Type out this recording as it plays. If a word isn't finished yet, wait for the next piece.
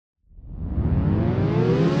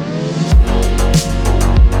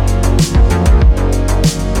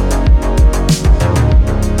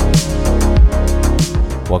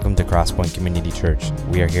Church.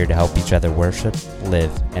 We are here to help each other worship,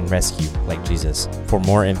 live, and rescue like Jesus. For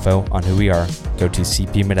more info on who we are, go to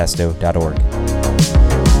cpmodesto.org.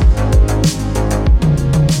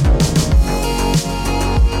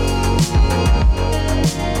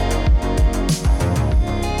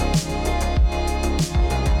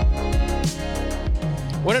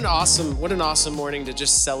 What an awesome morning to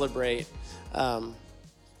just celebrate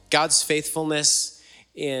God's faithfulness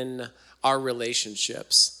in our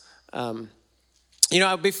relationships.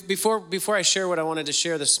 Before I share what I wanted to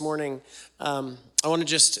share this morning, I want to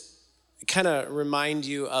just kind of remind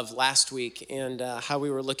you of last week and how we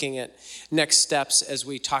were looking at next steps as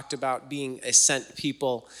we talked about being a sent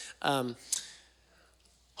people.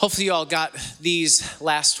 Hopefully you all got these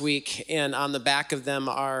last week, and on the back of them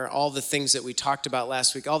are all the things that we talked about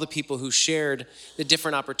last week, all the people who shared the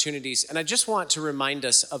different opportunities. And I just want to remind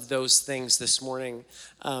us of those things this morning,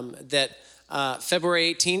 that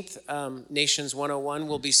February 18th, Nations 101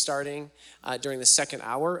 will be starting during the second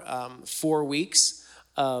hour, 4 weeks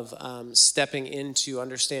of stepping into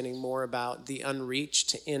understanding more about the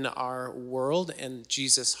unreached in our world and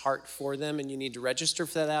Jesus' heart for them, and you need to register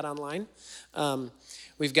for that online.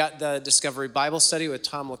 We've got the Discovery Bible Study with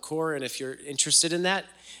Tom LaCour, and if you're interested in that,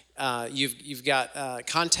 you've got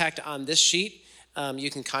contact on this sheet.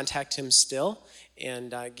 You can contact him still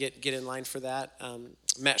and get in line for that.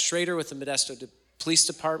 Matt Schrader with the Modesto Police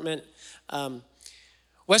Department.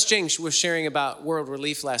 Wes James was sharing about World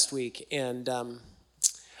Relief last week, and I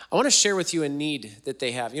want to share with you a need that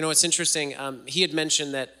they have. You know, it's interesting. He had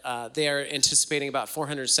mentioned that they are anticipating about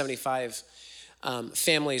 475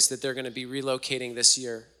 families that they're going to be relocating this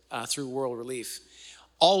year through World Relief.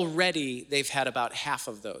 Already, they've had about half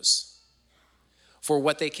of those for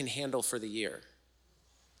what they can handle for the year.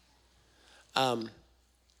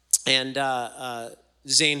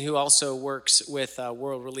 Zane, who also works with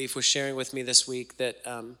World Relief, was sharing with me this week that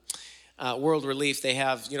World Relief, they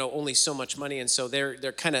have only so much money, and so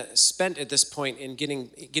they're kind of spent at this point in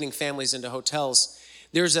getting families into hotels.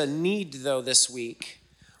 There's a need though this week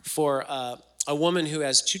for a woman who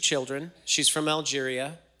has 2 children. She's from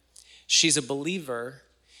Algeria. She's a believer,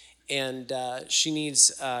 and she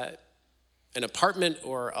needs an apartment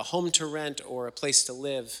or a home to rent or a place to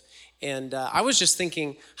live. And I was just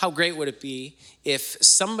thinking, how great would it be if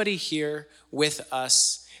somebody here with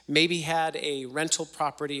us maybe had a rental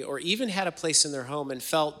property or even had a place in their home and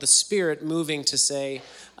felt the Spirit moving to say,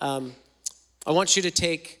 I want you to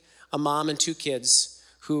take a mom and 2 kids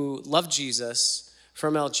who love Jesus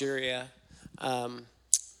from Algeria,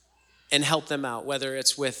 and help them out, whether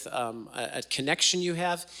it's with a connection you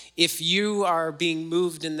have. If you are being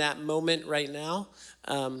moved in that moment right now,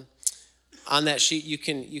 on that sheet you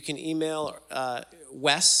can email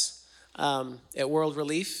Wes at World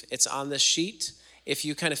Relief. It's on this sheet. If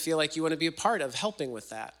you kind of feel like you want to be a part of helping with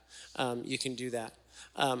that, you can do that.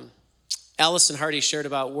 Allison Hardy shared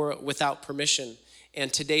about Without Permission,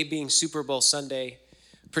 and today being Super Bowl Sunday,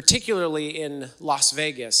 particularly in Las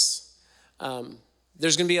Vegas.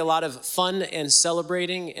 There's going to be a lot of fun and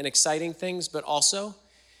celebrating and exciting things, but also,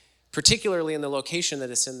 particularly in the location that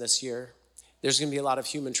it's in this year, there's going to be a lot of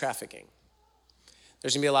human trafficking.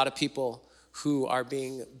 There's going to be a lot of people who are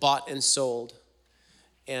being bought and sold,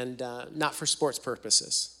 and not for sports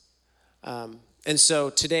purposes. And so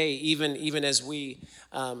today, even as we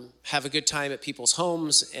have a good time at people's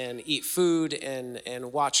homes and eat food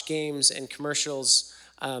and watch games and commercials,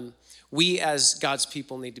 we as God's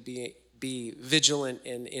people need to be vigilant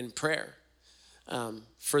in prayer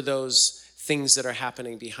for those things that are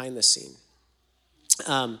happening behind the scene.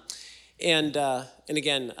 And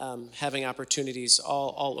again, having opportunities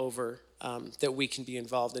all over that we can be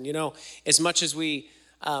involved in. As much as we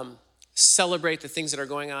celebrate the things that are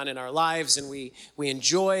going on in our lives and we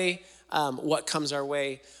enjoy what comes our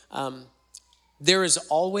way, there is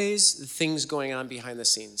always things going on behind the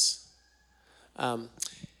scenes.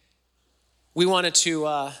 We wanted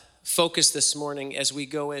to focus this morning as we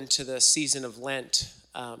go into the season of Lent,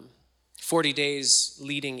 40 days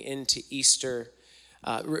leading into Easter,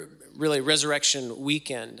 really Resurrection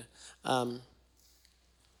Weekend. And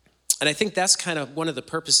I think that's kind of one of the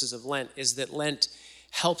purposes of Lent, is that Lent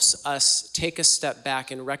helps us take a step back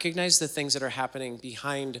and recognize the things that are happening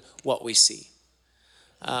behind what we see.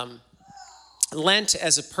 Lent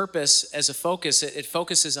as a purpose, as a focus, it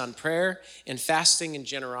focuses on prayer and fasting and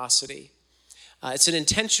generosity. It's an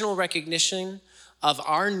intentional recognition of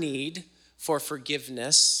our need for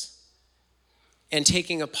forgiveness and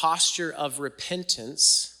taking a posture of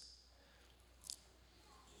repentance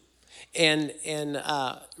and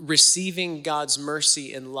receiving God's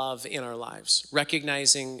mercy and love in our lives,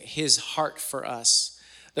 recognizing his heart for us,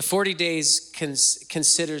 The 40 days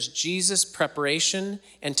considers Jesus' preparation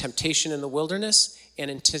and temptation in the wilderness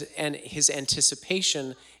and his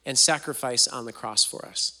anticipation and sacrifice on the cross for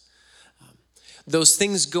us. Those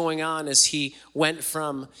things going on as he went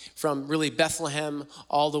from really Bethlehem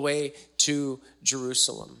all the way to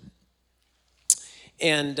Jerusalem.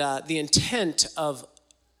 And the intent of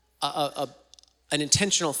an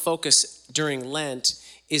intentional focus during Lent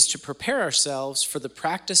is to prepare ourselves for the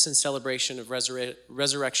practice and celebration of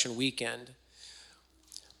Resurrection Weekend.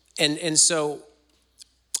 And so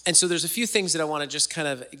there's a few things that I want to just kind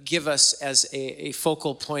of give us as a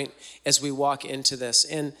focal point as we walk into this.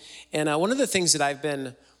 And one of the things that I've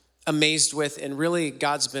been amazed with, and really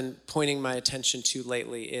God's been pointing my attention to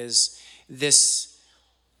lately, is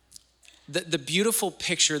the beautiful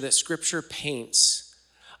picture that Scripture paints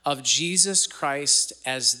of Jesus Christ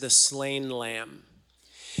as the slain lamb.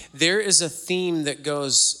 There is a theme that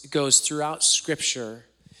goes throughout Scripture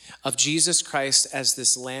of Jesus Christ as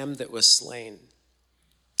this lamb that was slain.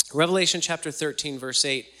 Revelation chapter 13, verse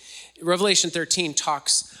 8. Revelation 13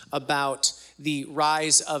 talks about the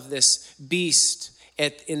rise of this beast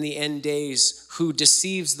in the end days who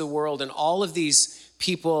deceives the world, and all of these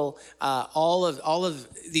people, all of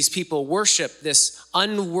these people worship this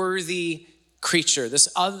unworthy creature, this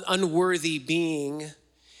unworthy being,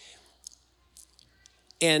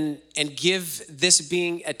 and give this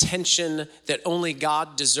being attention that only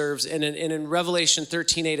God deserves. And in Revelation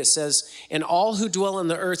 13:8 it says, "And all who dwell on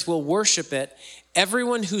the earth will worship it,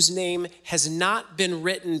 everyone whose name has not been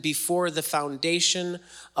written before the foundation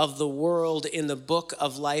of the world in the book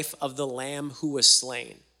of life of the Lamb who was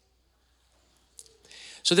slain."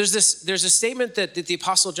 So there's a statement that the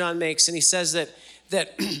Apostle John makes, and he says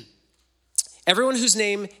that everyone whose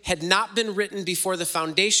name had not been written before the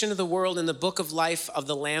foundation of the world in the book of life of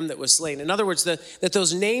the Lamb that was slain. In other words, that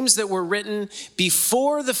those names that were written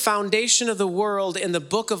before the foundation of the world in the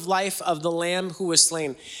book of life of the Lamb who was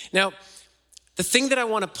slain. Now, the thing that I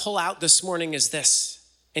want to pull out this morning is this,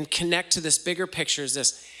 and connect to this bigger picture is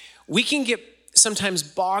this. We can get sometimes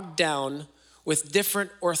bogged down with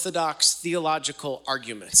different orthodox theological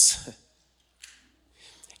arguments.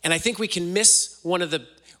 And I think we can miss one of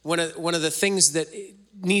the things that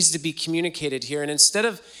needs to be communicated here. And instead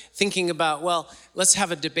of thinking about, well, let's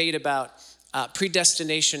have a debate about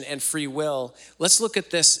predestination and free will, let's look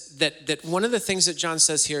at this, that one of the things that John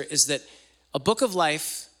says here is that a book of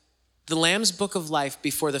life, the Lamb's book of life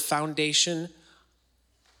before the foundation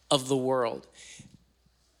of the world,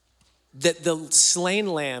 that the slain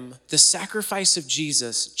lamb, the sacrifice of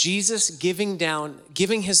Jesus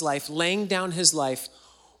giving his life, laying down his life,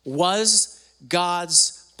 was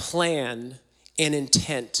God's plan and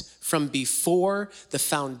intent from before the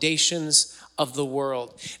foundations of the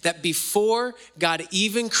world. That before God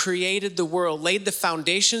even created the world, laid the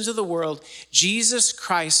foundations of the world, Jesus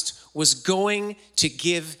Christ was going to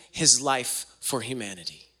give his life for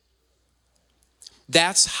humanity.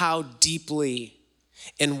 That's how deeply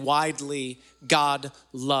and widely God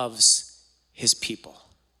loves his people.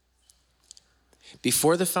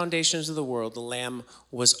 Before the foundations of the world, the Lamb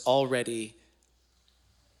was already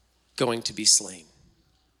going to be slain.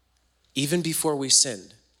 Even before we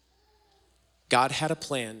sinned, God had a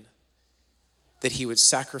plan that he would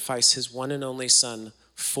sacrifice his one and only Son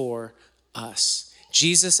for us.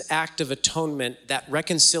 Jesus' act of atonement, that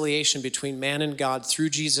reconciliation between man and God through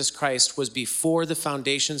Jesus Christ, was before the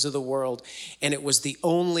foundations of the world, and it was the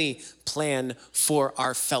only plan for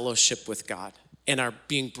our fellowship with God and our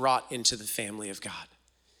being brought into the family of God.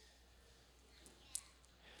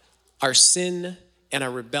 Our sin and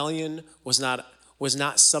our rebellion was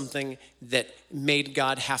not something that made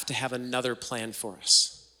God have to have another plan for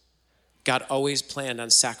us. God always planned on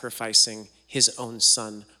sacrificing his own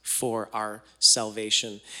Son for our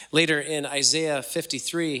salvation. Later in Isaiah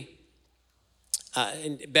 53,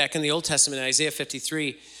 back in the Old Testament, in Isaiah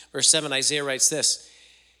 53, verse 7, Isaiah writes this: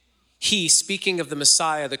 "He," speaking of the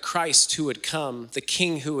Messiah, the Christ who would come, the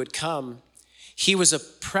King who would come, "he was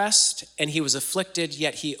oppressed and he was afflicted,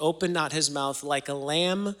 yet he opened not his mouth, like a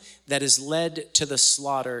lamb that is led to the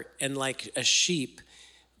slaughter, and like a sheep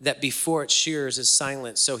that before its shearers is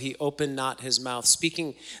silent, so he opened not his mouth."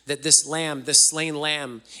 Speaking that this lamb, this slain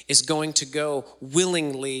lamb, is going to go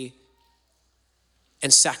willingly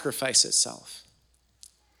and sacrifice itself.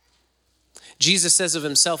 Jesus says of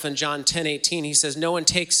himself in John 10:18, he says, "No one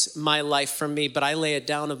takes my life from me, but I lay it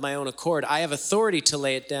down of my own accord. I have authority to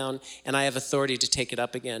lay it down, and I have authority to take it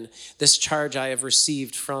up again. This charge I have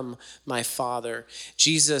received from my Father."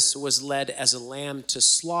 Jesus was led as a lamb to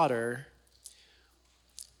slaughter.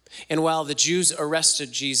 And while the Jews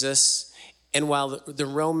arrested Jesus, and while the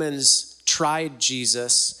Romans tried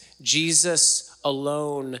Jesus, Jesus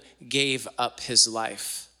alone gave up his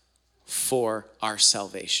life for our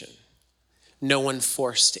salvation. No one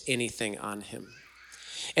forced anything on him.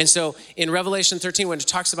 And so in Revelation 13, when it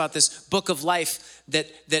talks about this book of life that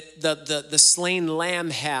the slain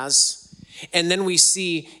lamb has, and then we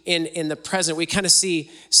see in the present, we kind of see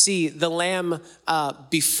the lamb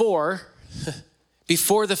before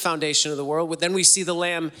the foundation of the world. Then we see the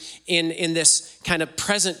lamb in this kind of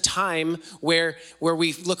present time where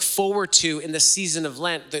we look forward to in the season of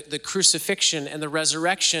Lent, the crucifixion and the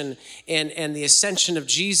resurrection and the ascension of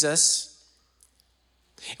Jesus.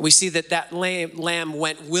 We see that lamb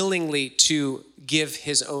went willingly to give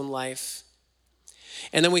his own life.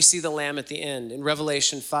 And then we see the lamb at the end. In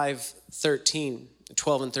Revelation 5:13,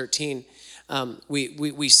 12 and 13,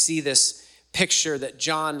 we see this picture that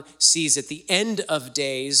John sees at the end of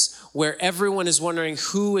days where everyone is wondering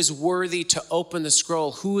who is worthy to open the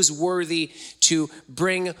scroll, who is worthy to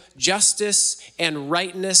bring justice and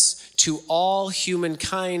rightness to all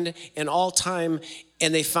humankind and all time.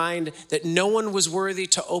 And they find that no one was worthy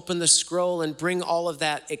to open the scroll and bring all of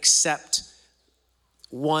that except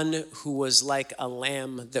one who was like a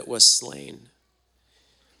lamb that was slain.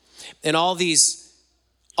 And all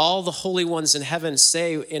the holy ones in heaven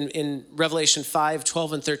say in Revelation 5,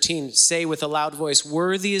 12 and 13, say with a loud voice,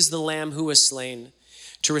 worthy is the lamb who was slain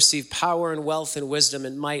to receive power and wealth and wisdom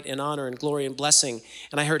and might and honor and glory and blessing.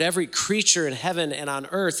 And I heard every creature in heaven and on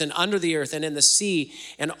earth and under the earth and in the sea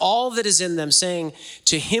and all that is in them saying,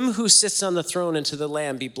 to him who sits on the throne and to the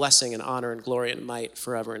Lamb be blessing and honor and glory and might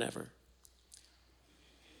forever and ever.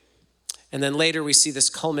 And then later we see this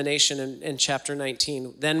culmination in chapter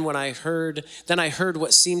 19. Then I heard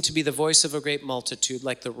what seemed to be the voice of a great multitude,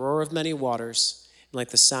 like the roar of many waters,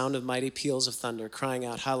 like the sound of mighty peals of thunder, crying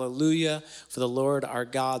out, hallelujah, for the Lord our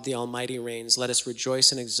God, the Almighty reigns. Let us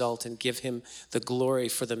rejoice and exult and give him the glory,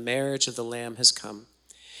 for the marriage of the Lamb has come,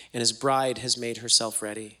 and his bride has made herself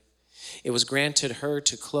ready. It was granted her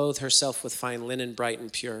to clothe herself with fine linen, bright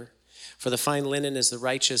and pure. For the fine linen is the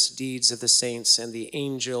righteous deeds of the saints. And the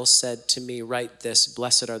angel said to me, write this,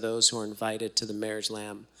 blessed are those who are invited to the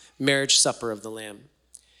marriage supper of the Lamb.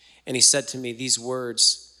 And he said to me, these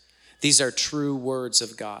are true words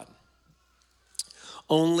of God.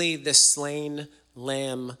 Only the slain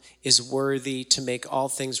lamb is worthy to make all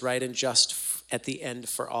things right and just at the end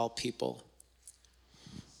for all people.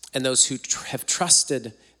 And those who have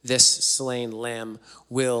trusted this slain lamb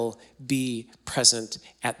will be present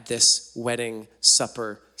at this wedding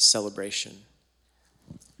supper celebration.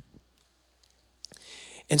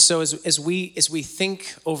 And so as we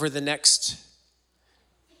think over the next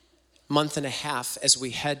month and a half, as we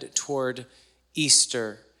head toward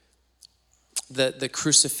Easter, the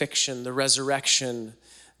crucifixion, the resurrection,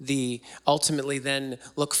 the ultimately then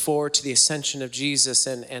look forward to the ascension of Jesus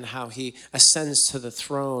and how he ascends to the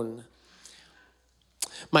throne.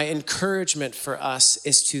 My encouragement for us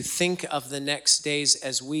is to think of the next days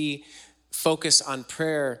as we focus on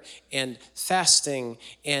prayer and fasting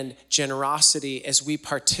and generosity, as we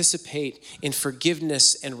participate in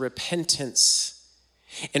forgiveness and repentance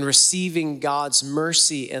and receiving God's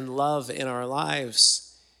mercy and love in our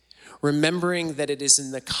lives, remembering that it is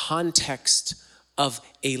in the context of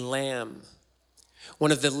a lamb,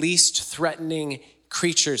 one of the least threatening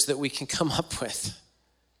creatures that we can come up with.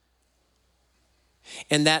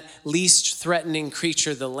 And that least threatening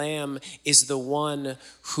creature, the lamb, is the one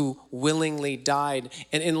who willingly died.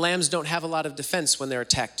 And lambs don't have a lot of defense when they're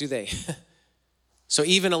attacked, do they? So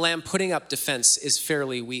even a lamb putting up defense is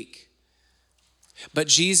fairly weak. But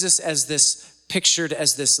Jesus, pictured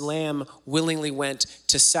as this lamb, willingly went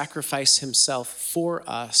to sacrifice himself for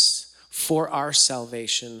us, for our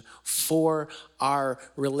salvation, for our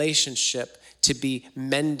relationship to be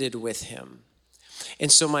mended with him.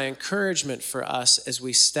 And so my encouragement for us as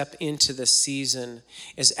we step into this season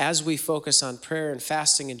is, as we focus on prayer and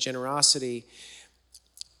fasting and generosity,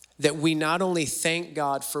 that we not only thank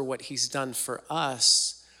God for what he's done for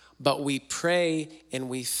us, but we pray and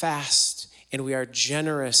we fast and we are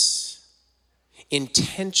generous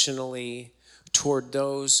intentionally toward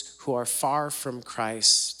those who are far from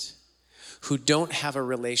Christ, who don't have a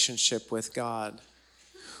relationship with God,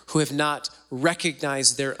 who have not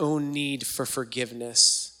recognized their own need for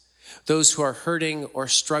forgiveness, those who are hurting or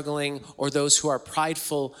struggling, or those who are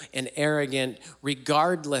prideful and arrogant,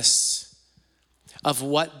 regardless of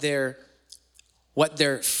what their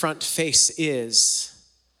front face is.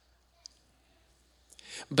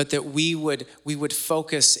 But that we would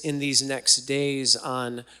focus in these next days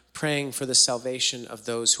on praying for the salvation of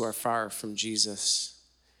those who are far from Jesus,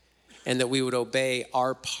 and that we would obey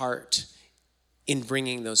our part in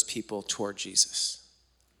bringing those people toward Jesus.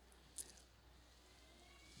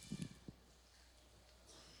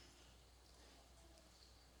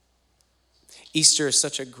 Easter is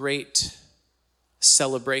such a great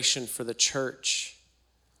celebration for the church,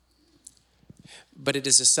 but it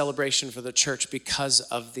is a celebration for the church because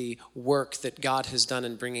of the work that God has done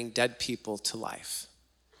in bringing dead people to life.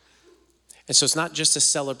 And so it's not just a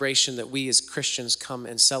celebration that we as Christians come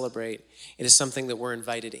and celebrate. It is something that we're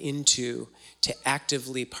invited into to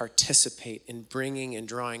actively participate in bringing and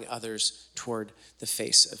drawing others toward the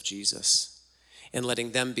face of Jesus and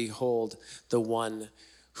letting them behold the one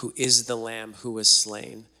who is the Lamb who was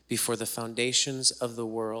slain before the foundations of the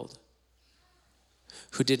world,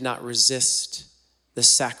 who did not resist the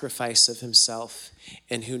sacrifice of himself,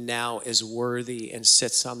 and who now is worthy and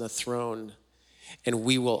sits on the throne, and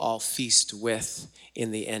we will all feast with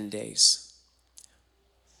in the end days.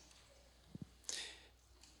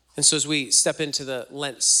 And so as we step into the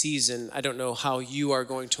Lent season, I don't know how you are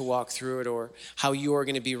going to walk through it or how you are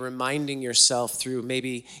going to be reminding yourself through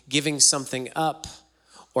maybe giving something up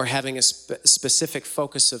or having a specific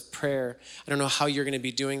focus of prayer. I don't know how you're going to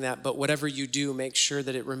be doing that, but whatever you do, make sure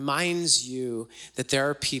that it reminds you that there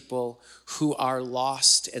are people who are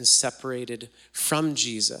lost and separated from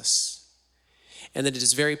Jesus, and that it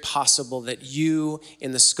is very possible that you,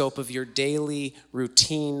 in the scope of your daily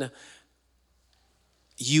routine,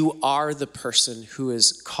 you are the person who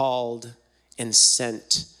is called and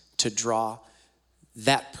sent to draw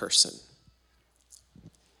that person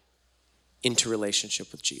into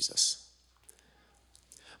relationship with Jesus.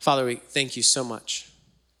 Father, we thank you so much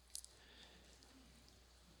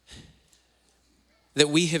that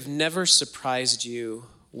we have never surprised you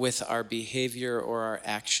with our behavior or our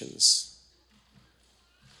actions.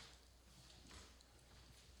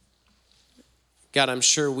 God, I'm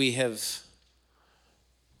sure we have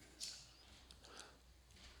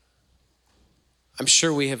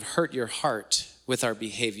hurt your heart with our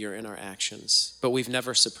behavior and our actions, but we've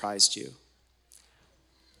never surprised you.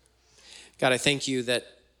 God, I thank you that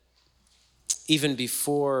even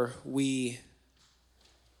before we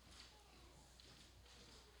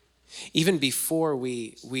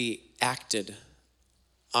acted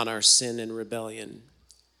on our sin and rebellion,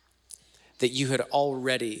 that you had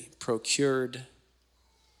already procured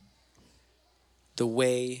the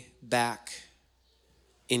way back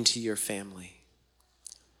into your family.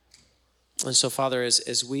 And so, Father,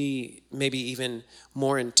 as we maybe even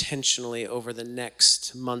more intentionally over the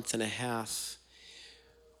next month and a half,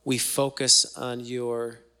 we focus on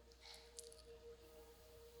your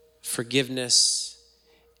forgiveness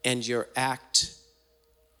and your act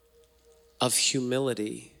of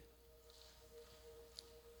humility,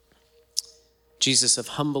 Jesus, of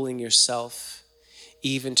humbling yourself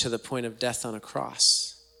even to the point of death on a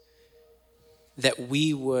cross, that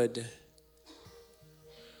we would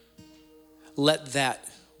let that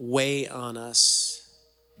weigh on us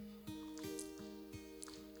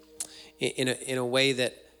in a way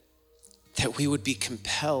that we would be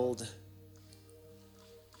compelled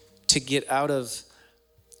to get out of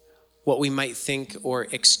what we might think or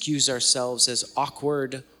excuse ourselves as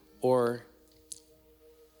awkward or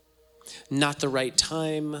not the right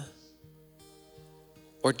time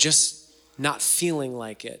or just not feeling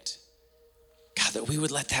like it. God, that we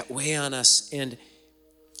would let that weigh on us and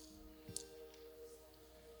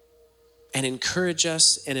encourage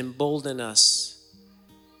us and embolden us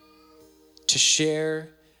to share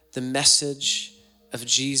the message of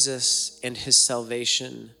Jesus and his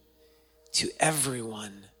salvation to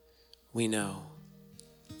everyone we know.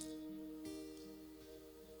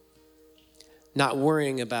 Not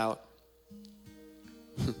worrying about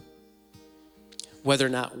whether or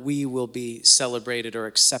not we will be celebrated or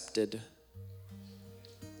accepted,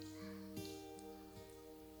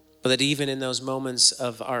 but that even in those moments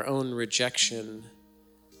of our own rejection,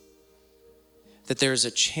 that there's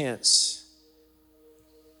a chance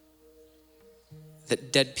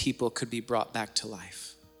that dead people could be brought back to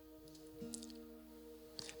life,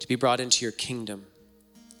 to be brought into your kingdom,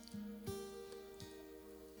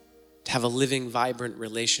 to have a living, vibrant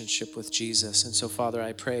relationship with Jesus. And so, Father,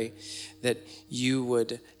 I pray that you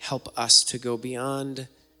would help us to go beyond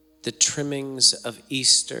the trimmings of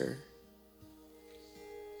Easter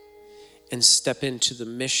and step into the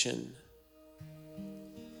mission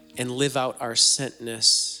and live out our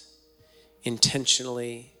sentness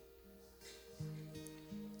intentionally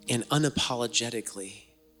and unapologetically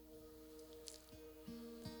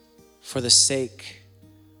for the sake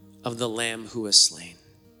of the Lamb who was slain.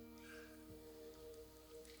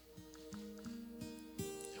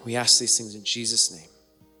 We ask these things in Jesus' name.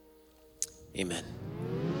 Amen.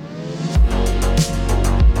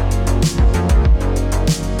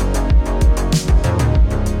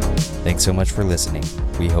 Thanks so much for listening.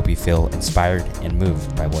 We hope you feel inspired and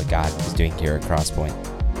moved by what God is doing here at Crosspoint.